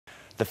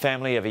The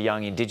family of a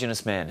young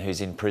Indigenous man who's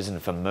in prison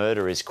for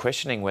murder is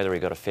questioning whether he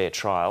got a fair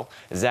trial.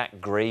 Zak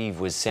Grieve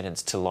was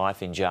sentenced to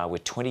life in jail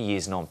with 20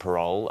 years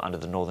non-parole under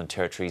the Northern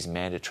Territory's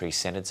mandatory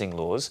sentencing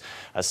laws,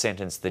 a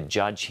sentence the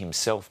judge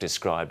himself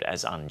described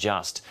as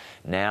unjust.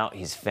 Now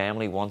his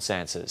family wants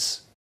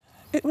answers.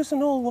 It was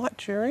an all-white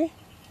jury.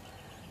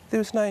 There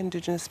was no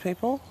Indigenous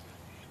people,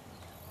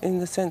 in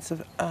the sense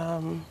of,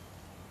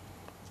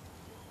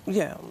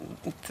 yeah,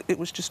 it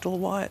was just all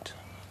white.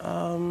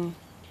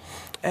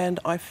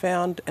 And I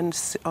found and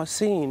I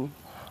seen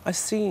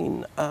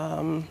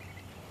the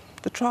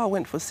trial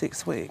went for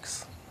 6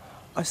 weeks.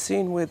 I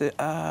seen where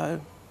there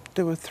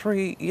were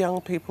 3 young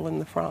people in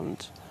the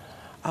front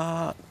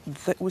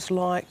that was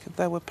like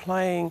they were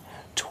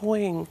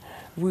toying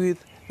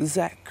with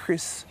Zak,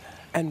 Chris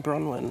and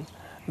Bronwyn.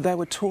 They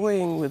were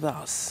toying with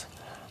us.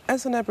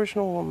 As an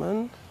Aboriginal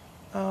woman,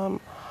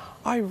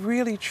 I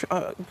really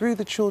grew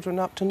the children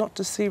up to not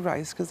to see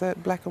race because they're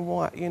black and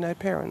white, you know,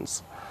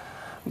 parents.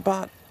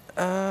 But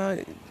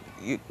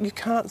you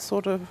can't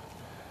sort of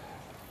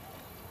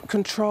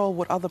control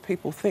what other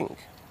people think.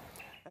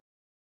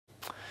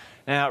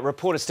 Now,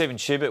 reporter Stephen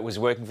Schubert was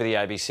working for the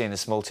ABC in the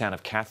small town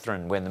of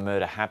Katherine when the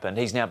murder happened.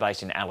 He's now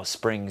based in Alice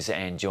Springs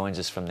and joins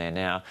us from there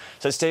now.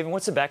 So, Stephen,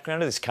 what's the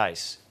background of this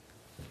case?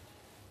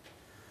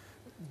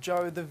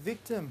 Joe, the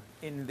victim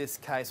in this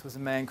case was a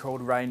man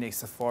called Ray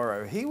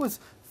Nisiforo. He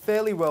was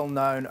fairly well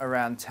known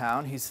around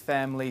town. His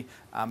family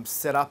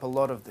set up a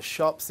lot of the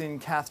shops in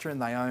Katherine.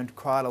 They owned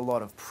quite a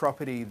lot of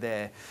property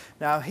there.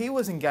 Now, he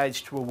was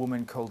engaged to a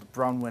woman called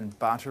Bronwyn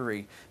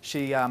Buttery.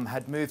 She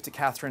had moved to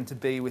Katherine to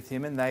be with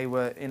him, and they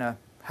were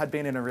had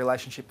been in a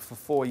relationship for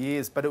 4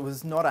 years, but it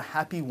was not a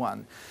happy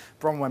one.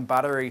 Bronwyn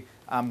Buttery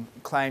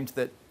claimed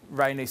that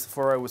Ray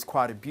Nisiforo was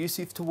quite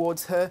abusive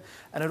towards her,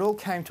 and it all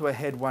came to a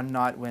head one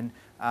night when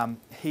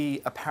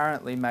he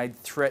apparently made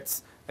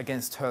threats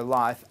against her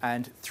life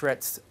and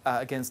threats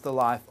against the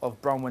life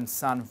of Bronwyn's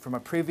son from a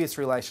previous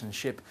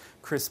relationship,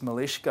 Chris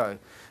Malishko.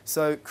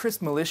 So Chris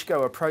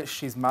Malishko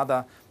approached his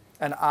mother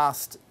and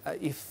asked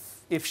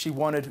if she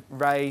wanted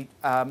Ray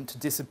to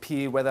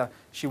disappear, whether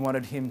she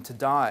wanted him to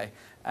die.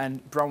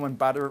 And Bronwyn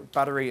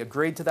Buttery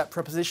agreed to that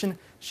proposition.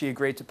 She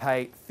agreed to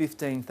pay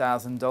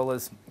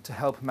 $15,000 to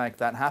help make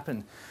that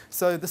happen.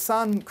 So the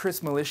son,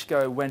 Chris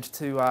Malishko,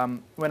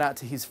 went out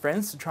to his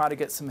friends to try to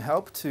get some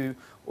help to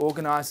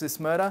organise this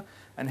murder,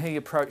 and he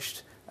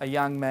approached a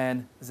young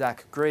man,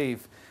 Zak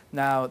Grieve.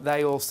 Now,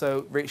 they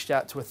also reached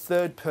out to a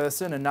third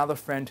person, another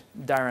friend,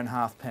 Darren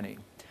Halfpenny.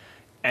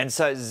 And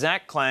so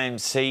Zak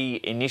claims he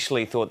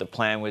initially thought the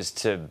plan was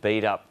to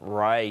beat up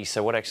Ray.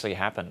 So what actually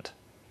happened?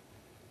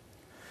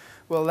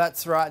 Well,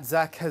 that's right.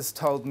 Zak has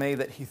told me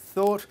that he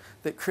thought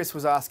that Chris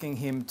was asking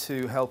him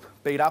to help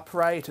beat up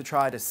Ray to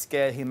try to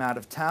scare him out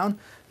of town.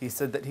 He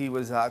said that he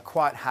was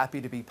quite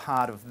happy to be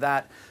part of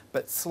that,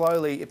 but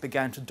slowly it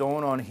began to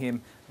dawn on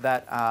him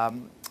that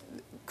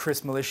Chris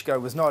Malishko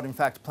was not, in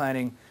fact,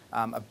 planning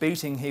a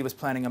beating. He was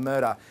planning a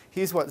murder.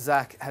 Here's what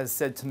Zak has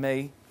said to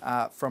me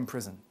from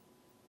prison.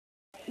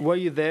 Were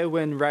you there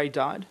when Ray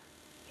died?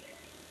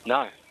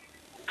 No.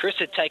 Chris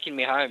had taken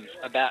me home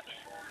about,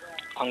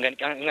 I'm going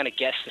to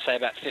guess to say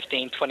about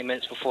 15, 20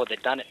 minutes before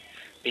they'd done it,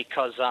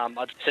 because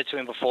I'd said to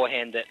him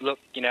beforehand that, look,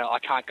 you know, I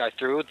can't go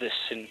through with this.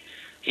 And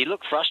he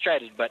looked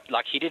frustrated, but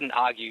like he didn't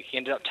argue. He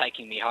ended up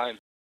taking me home.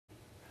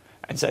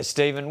 And so,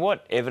 Stephen,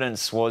 what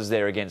evidence was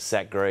there against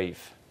Zak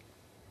Grieve?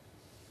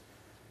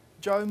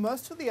 Joe,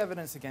 most of the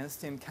evidence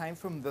against him came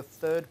from the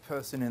third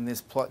person in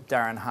this plot,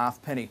 Darren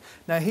Halfpenny.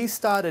 Now, he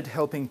started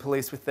helping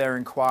police with their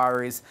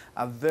inquiries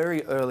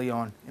very early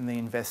on in the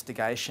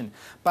investigation,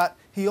 but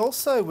he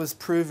also was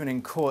proven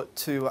in court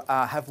to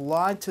have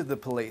lied to the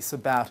police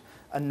about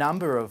a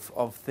number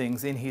of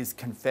things in his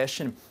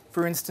confession.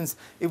 For instance,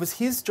 it was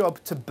his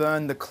job to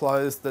burn the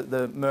clothes that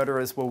the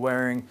murderers were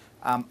wearing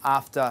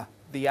after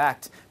the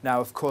act. Now,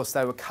 of course,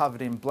 they were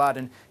covered in blood,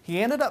 and he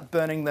ended up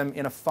burning them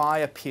in a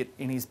fire pit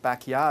in his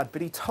backyard.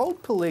 But he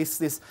told police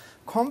this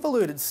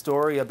convoluted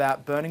story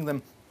about burning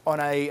them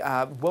on a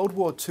World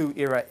War II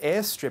era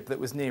airstrip that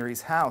was near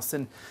his house.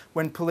 And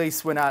when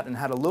police went out and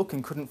had a look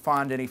and couldn't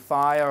find any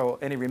fire or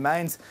any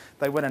remains,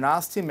 they went and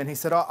asked him, and he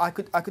said, "Oh, I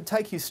could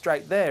take you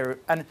straight there."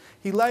 And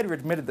he later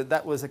admitted that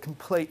that was a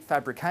complete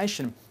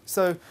fabrication.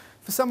 So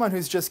for someone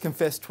who's just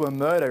confessed to a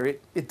murder,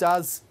 it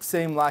does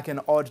seem like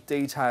an odd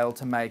detail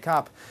to make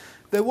up.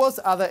 There was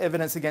other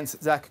evidence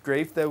against Zak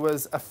Grieve. There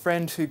was a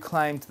friend who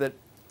claimed that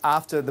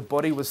after the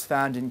body was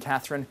found in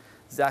Katherine,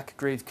 Zak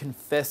Grieve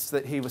confessed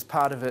that he was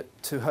part of it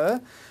to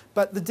her.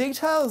 But the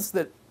details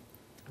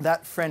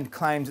that friend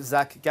claimed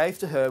Zak gave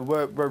to her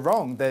were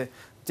wrong. The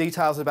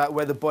details about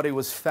where the body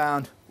was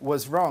found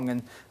was wrong,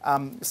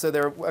 and so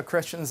there were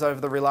questions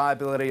over the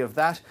reliability of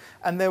that,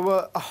 and there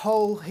were a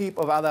whole heap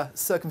of other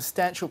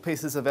circumstantial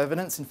pieces of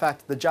evidence. In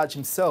fact, the judge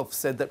himself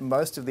said that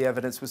most of the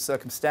evidence was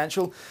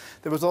circumstantial.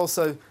 There was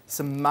also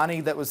some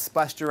money that was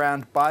splashed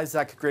around by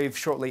Zak Grieve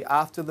shortly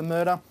after the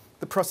murder.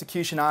 The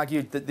prosecution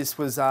argued that this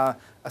was a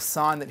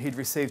sign that he'd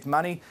received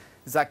money.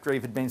 Zak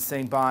Grieve had been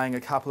seen buying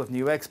a couple of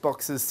new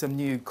Xboxes, some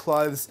new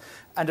clothes,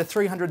 and a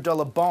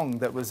 $300 bong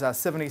that was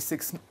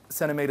 76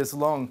 centimetres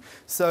long.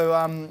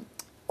 So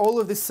all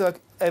of this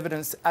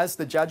evidence, as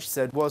the judge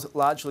said, was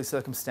largely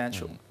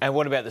circumstantial. And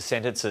what about the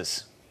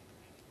sentences?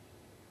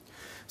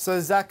 So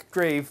Zak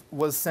Grieve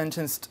was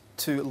sentenced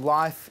to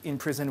life in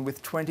prison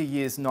with 20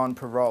 years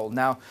non-parole.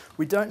 Now,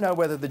 we don't know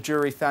whether the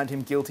jury found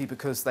him guilty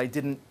because they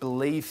didn't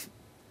believe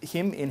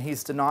him in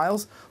his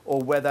denials,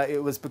 or whether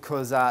it was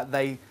because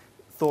they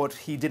thought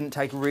he didn't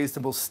take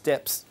reasonable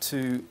steps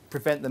to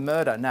prevent the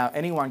murder. Now,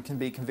 anyone can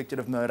be convicted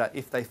of murder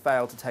if they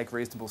fail to take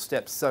reasonable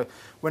steps. So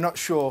we're not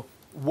sure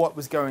what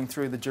was going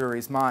through the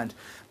jury's mind.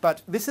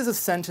 But this is a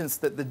sentence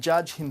that the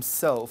judge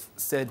himself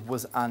said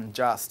was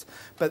unjust.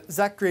 But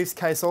Zak Grieve's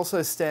case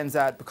also stands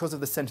out because of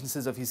the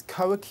sentences of his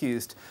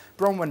co-accused,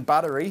 Bronwyn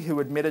Buttery,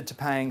 who admitted to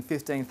paying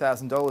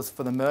 $15,000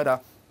 for the murder,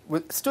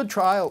 stood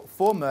trial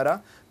for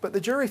murder, but the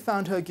jury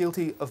found her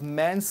guilty of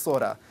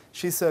manslaughter.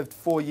 She served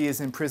 4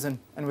 years in prison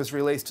and was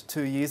released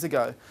 2 years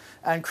ago.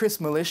 And Chris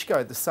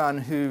Milishko, the son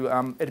who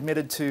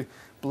admitted to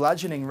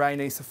bludgeoning Ray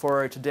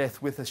Nisiforo to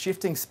death with a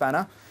shifting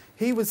spanner,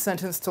 he was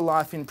sentenced to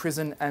life in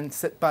prison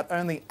but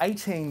only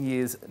 18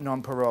 years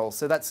non-parole.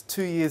 So that's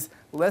 2 years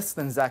less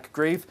than Zak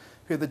Grieve,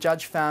 who the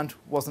judge found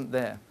wasn't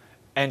there.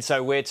 And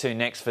so where to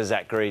next for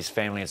Zak Grieve's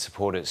family and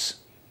supporters?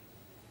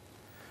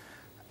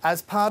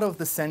 As part of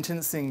the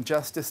sentencing,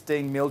 Justice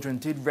Dean Mildren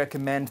did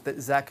recommend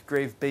that Zak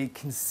Grieve be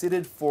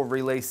considered for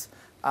release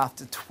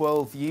after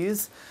 12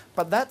 years,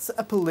 but that's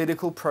a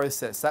political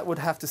process. That would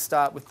have to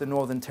start with the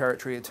Northern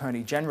Territory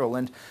Attorney General,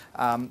 and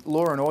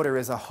law and order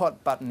is a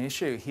hot button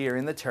issue here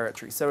in the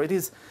Territory. So it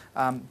is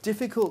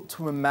difficult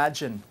to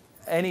imagine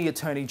any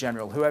Attorney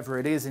General, whoever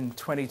it is in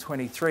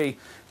 2023,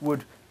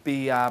 would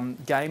be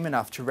game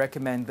enough to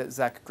recommend that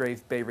Zak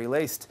Grieve be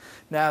released.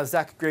 Now,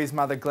 Zak Grieve's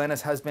mother,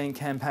 Glenys, has been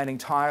campaigning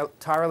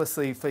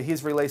tirelessly for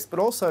his release, but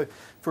also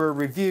for a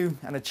review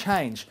and a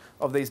change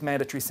of these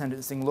mandatory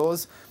sentencing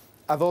laws.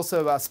 I've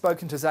also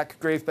spoken to Zak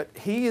Grieve, but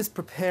he is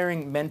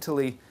preparing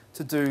mentally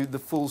to do the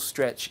full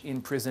stretch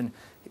in prison.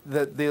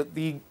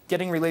 The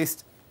getting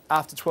released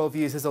after 12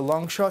 years is a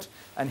long shot,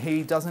 and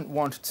he doesn't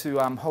want to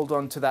hold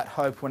on to that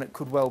hope when it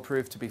could well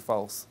prove to be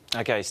false.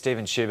 OK,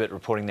 Stephen Schubert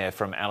reporting there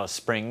from Alice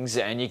Springs,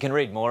 and you can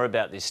read more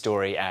about this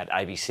story at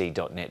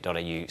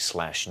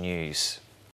abc.net.au/news.